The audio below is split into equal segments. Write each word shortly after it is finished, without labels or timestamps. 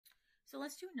So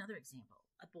let's do another example.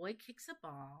 A boy kicks a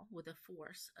ball with a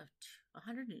force of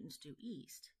 100 newtons due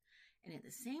east, and at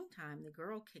the same time, the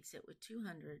girl kicks it with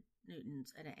 200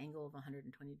 newtons at an angle of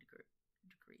 120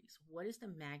 degrees. What is the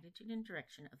magnitude and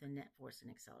direction of the net force and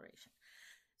acceleration?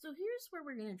 So here's where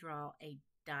we're going to draw a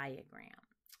diagram,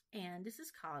 and this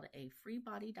is called a free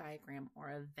body diagram or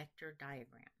a vector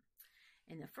diagram.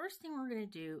 And the first thing we're going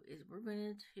to do is we're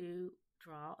going to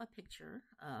draw a picture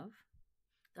of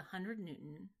the 100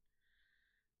 Newton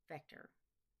vector,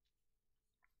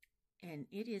 and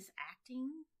it is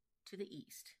acting to the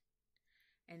east.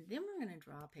 And then we're going to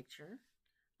draw a picture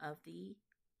of the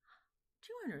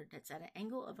 200 that's at an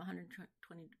angle of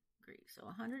 120 degrees. So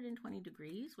 120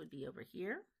 degrees would be over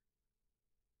here,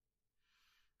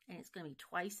 and it's going to be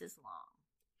twice as long.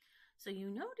 So you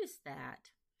notice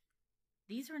that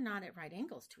these are not at right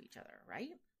angles to each other,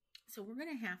 right? So we're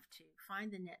going to have to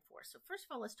find the net force. So first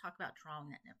of all, let's talk about drawing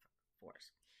that net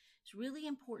force. It's really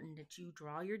important that you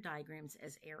draw your diagrams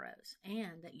as arrows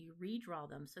and that you redraw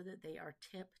them so that they are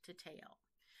tip to tail.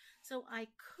 So I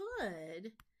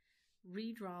could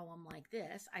redraw them like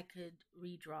this. I could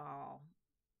redraw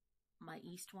my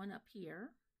east one up here,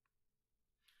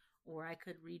 or I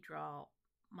could redraw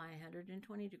my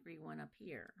 120 degree one up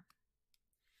here.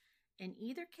 In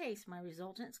either case, my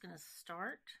resultant is going to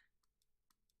start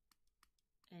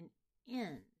and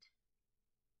end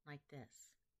like this.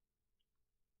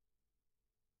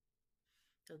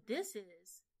 So this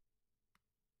is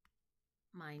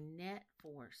my net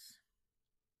force.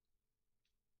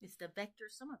 It's the vector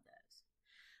sum of those.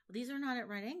 Well, these are not at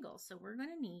right angles, so we're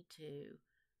going to need to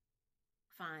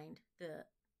find the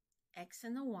x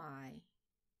and the y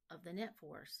of the net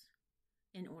force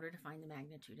in order to find the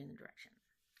magnitude and the direction.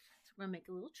 So we're going to make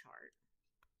a little chart.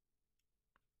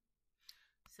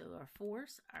 So our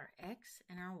force, our x,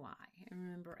 and our y. And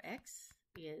remember, x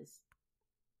is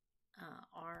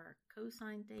our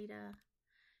cosine theta,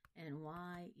 and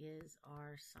y is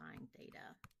our sine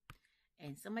theta.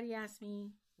 And somebody asked me,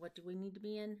 what do we need to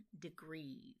be in?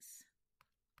 Degrees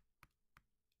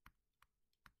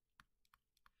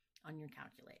on your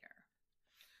calculator.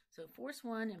 So force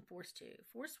 1 and force 2.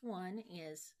 Force 1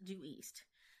 is due east.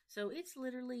 So it's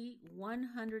literally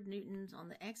 100 newtons on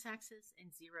the x-axis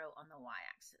and 0 on the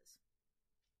y-axis.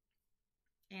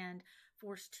 And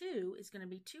force 2 is going to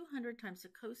be 200 times the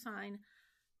cosine,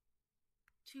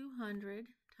 200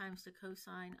 times the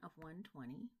cosine of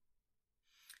 120,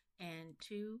 and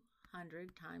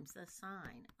 200 times the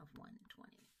sine of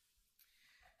 120.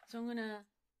 So I'm going to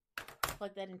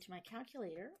plug that into my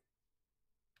calculator.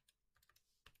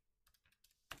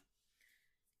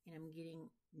 And I'm getting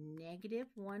negative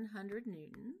 100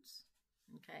 newtons,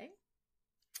 okay?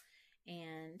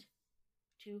 And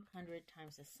 200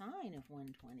 times the sine of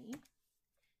 120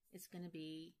 is going to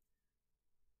be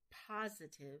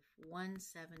positive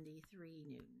 173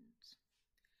 newtons.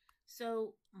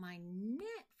 So my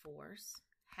net force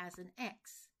has an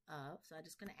x of, so I'm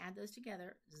just going to add those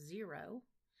together, 0,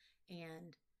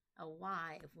 and a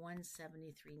y of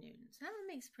 173 newtons. Now that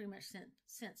makes pretty much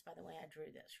sense by the way I drew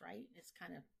this, right? It's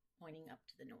kind of pointing up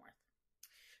to the north.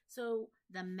 So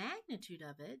the magnitude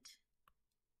of it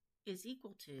is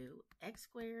equal to x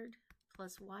squared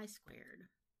plus y squared.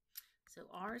 So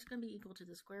r is going to be equal to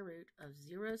the square root of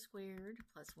 0 squared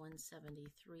plus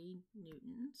 173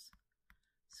 newtons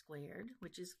squared,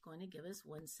 which is going to give us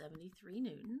 173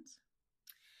 newtons.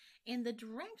 And the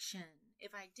direction,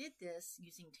 if I did this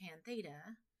using tan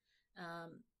theta,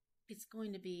 it's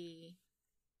going to be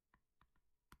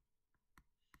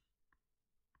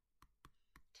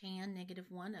tan negative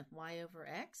 1 of y over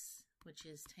x, which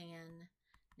is tan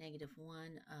negative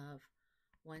 1 of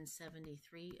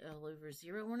 173 all over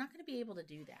 0. We're not going to be able to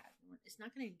do that. It's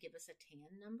not going to give us a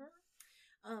tan number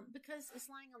because it's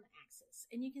lying on the axis.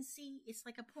 And you can see it's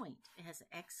like a point. It has an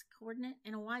x coordinate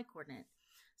and a y coordinate.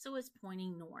 So it's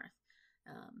pointing north.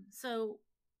 So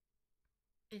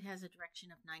it has a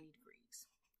direction of 90 degrees.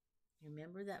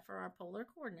 Remember that for our polar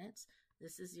coordinates,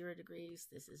 this is 0 degrees,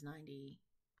 this is 90,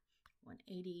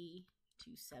 180,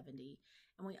 270,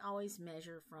 and we always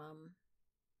measure from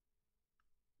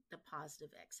the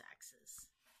positive x-axis.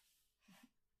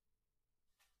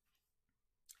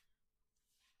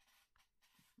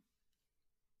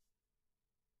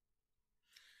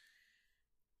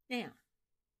 Now,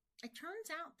 it turns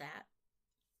out that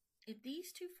if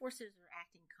these two forces are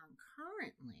acting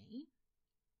concurrently,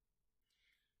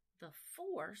 the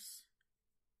force,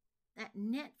 that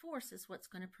net force is what's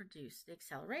going to produce the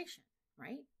acceleration,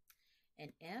 right?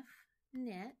 And F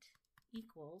net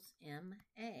equals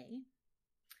MA.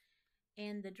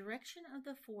 And the direction of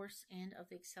the force and of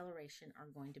the acceleration are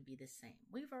going to be the same.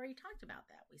 We've already talked about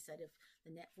that. We said if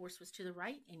the net force was to the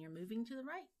right and you're moving to the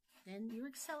right, then you're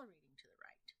accelerating to the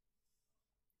right.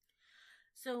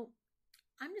 So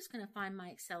I'm just going to find my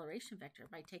acceleration vector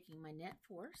by taking my net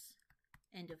force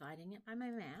and dividing it by my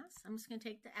mass. I'm just going to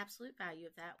take the absolute value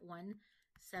of that,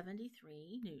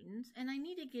 173 newtons, and I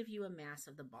need to give you a mass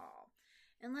of the ball.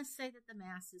 And let's say that the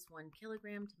mass is 1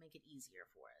 kilogram to make it easier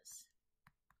for us.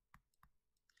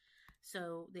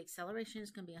 So the acceleration is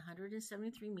going to be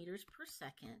 173 meters per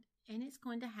second, and it's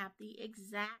going to have the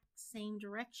exact same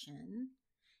direction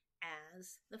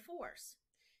as the force.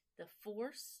 The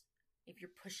force, if you're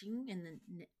pushing in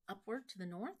the upward to the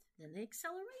north, then the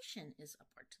acceleration is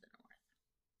upward to the north.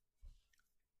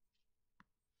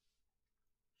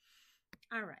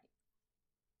 All right.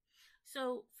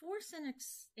 So force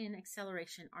and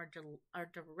acceleration are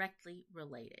directly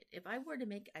related. If I were to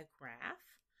make a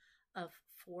graph of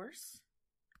force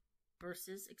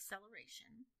versus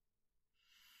acceleration,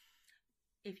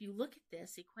 if you look at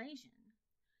this equation,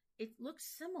 it looks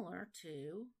similar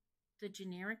to the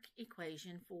generic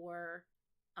equation for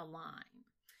a line.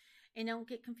 And don't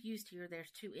get confused here,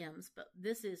 there's two m's, but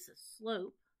this is a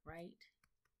slope, right?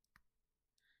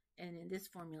 And in this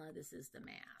formula, this is the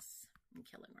mass in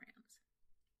kilograms.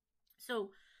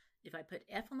 So if I put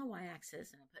F on the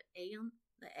y-axis and I put A on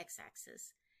the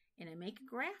x-axis, and I make a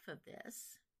graph of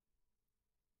this,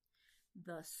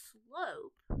 the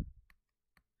slope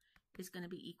is going to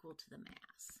be equal to the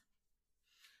mass.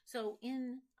 So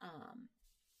in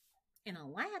a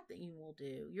lab that you will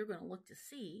do, you're going to look to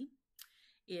see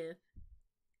if,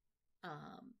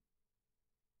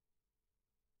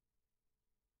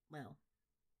 well,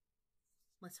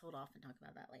 let's hold off and talk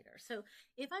about that later. So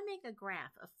if I make a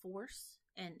graph of force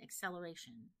and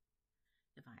acceleration,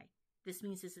 this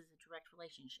means this is a direct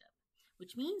relationship,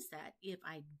 which means that if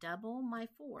I double my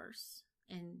force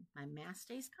and my mass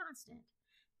stays constant,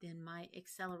 then my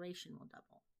acceleration will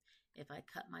double. If I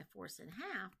cut my force in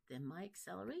half, then my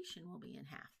acceleration will be in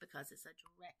half because it's a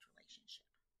direct relationship.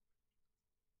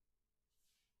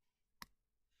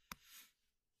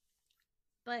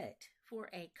 But for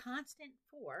a constant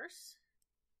force,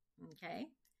 okay,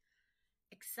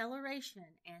 acceleration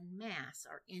and mass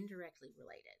are indirectly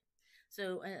related.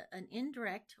 So an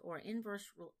indirect or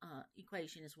inverse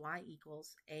equation is y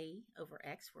equals a over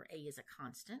x, where a is a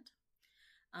constant.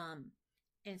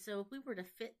 And so if we were to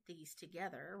fit these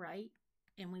together, right,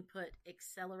 and we put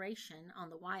acceleration on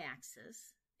the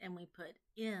y-axis and we put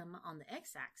m on the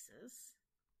x-axis,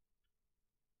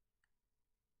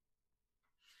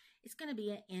 it's going to be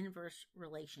an inverse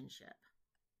relationship.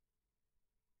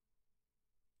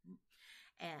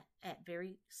 At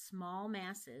very small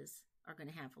masses are going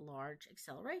to have large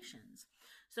accelerations.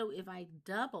 So if I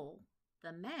double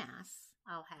the mass,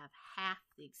 I'll have half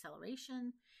the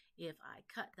acceleration. If I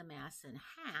cut the mass in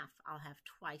half, I'll have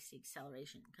twice the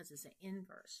acceleration because it's an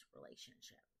inverse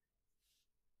relationship.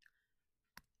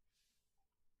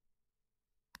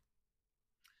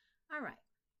 All right.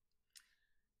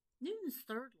 Newton's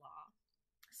third law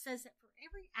says that for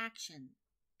every action,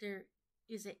 there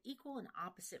is an equal and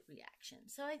opposite reaction.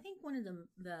 So I think one of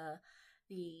the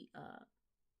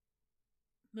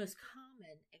most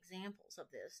common examples of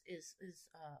this is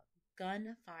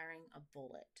gun firing a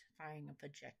bullet, firing a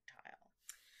projectile.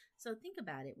 So think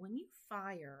about it. When you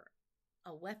fire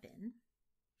a weapon,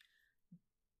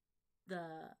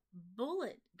 the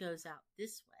bullet goes out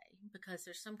this way because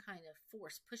there's some kind of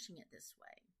force pushing it this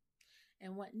way.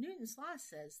 And what Newton's law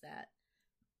says that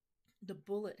the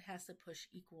bullet has to push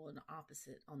equal and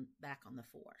opposite back on the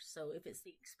force. So if it's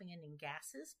the expanding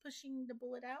gases pushing the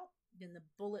bullet out, then the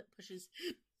bullet pushes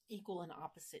equal and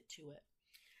opposite to it.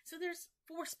 So there's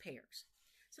force pairs.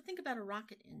 So think about a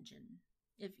rocket engine.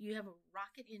 If you have a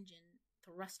rocket engine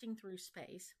thrusting through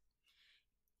space,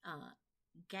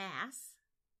 gas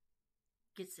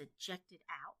gets ejected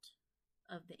out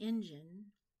of the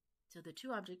engine. So the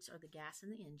two objects are the gas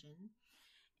and the engine.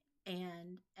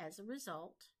 And as a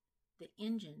result, the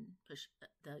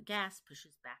gas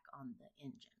pushes back on the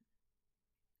engine.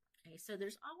 Okay, so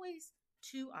there's always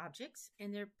two objects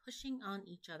and they're pushing on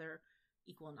each other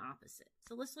equal and opposite.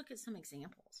 So let's look at some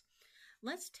examples.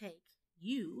 Let's take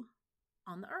you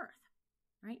on the earth,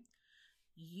 right?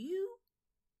 You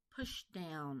push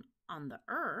down on the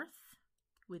earth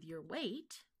with your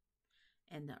weight,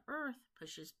 and the earth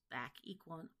pushes back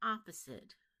equal and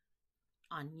opposite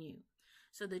on you.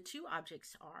 So the two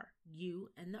objects are you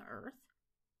and the earth.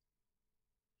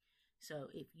 So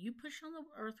if you push on the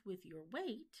earth with your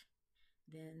weight,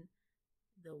 then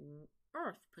the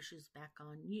earth pushes back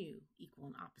on you equal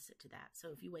and opposite to that.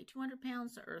 So if you weigh 200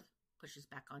 pounds, the earth pushes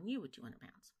back on you with 200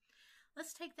 pounds.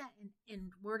 Let's take that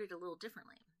and word it a little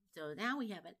differently. So now we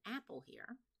have an apple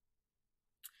here,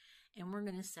 and we're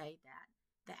going to say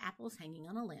that the apple is hanging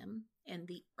on a limb, and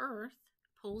the earth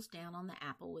pulls down on the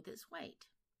apple with its weight.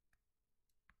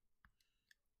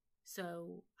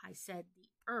 So I said the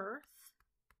earth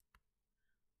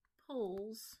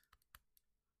pulls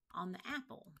on the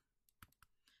apple.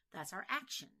 That's our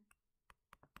action.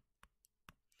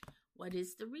 What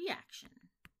is the reaction?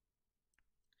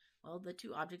 Well, the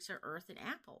two objects are earth and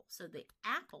apple. So the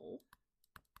apple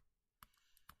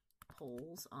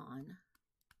pulls on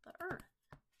the earth.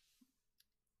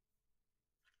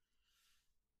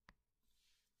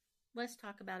 Let's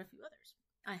talk about a few others.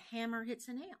 A hammer hits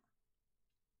a nail.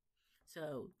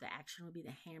 So the action would be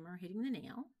the hammer hitting the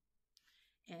nail,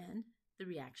 and the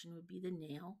reaction would be the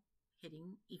nail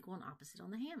hitting equal and opposite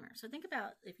on the hammer. So think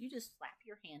about if you just slap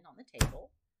your hand on the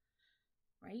table,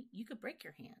 right? You could break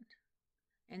your hand.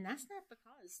 And that's not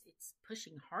because it's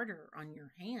pushing harder on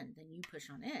your hand than you push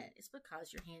on it. It's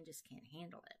because your hand just can't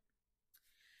handle it.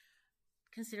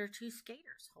 Consider two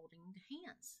skaters holding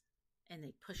hands, and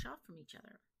they push off from each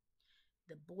other.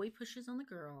 The boy pushes on the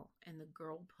girl, and the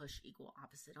girl push equal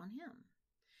opposite on him.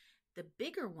 The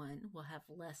bigger one will have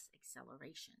less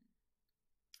acceleration.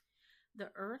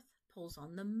 The earth pulls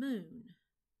on the moon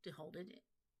to hold it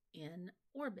in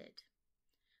orbit.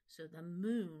 So the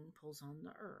moon pulls on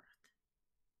the earth.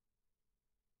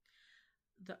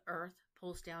 The earth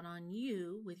pulls down on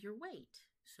you with your weight.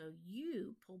 So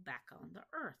you pull back on the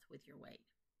earth with your weight.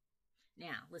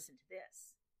 Now, listen to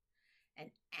this.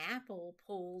 An apple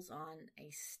pulls on a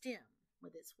stem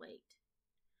with its weight.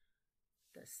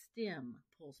 The stem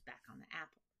pulls back on the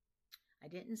apple. I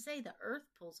didn't say the earth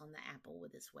pulls on the apple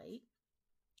with its weight.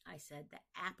 I said the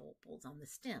apple pulls on the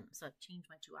stem. So I've changed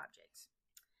my two objects.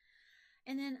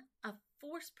 And then a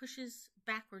force pushes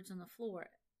backwards on the floor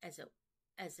as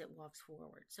it walks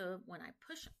forward. So when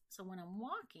I'm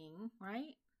walking,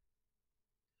 right,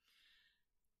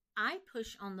 I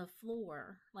push on the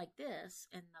floor like this,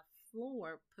 and the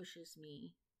floor pushes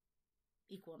me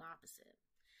equal and opposite.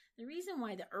 The reason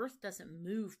why the earth doesn't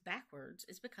move backwards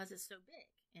is because it's so big,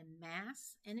 and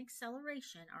mass and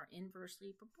acceleration are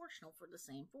inversely proportional for the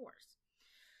same force.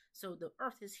 So the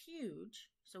earth is huge,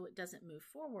 so it doesn't move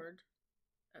forward.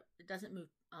 It doesn't move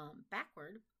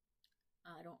backward.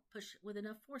 I don't push with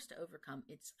enough force to overcome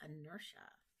its inertia.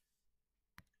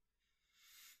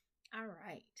 All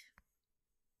right.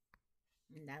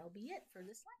 And that'll be it for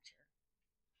this lecture.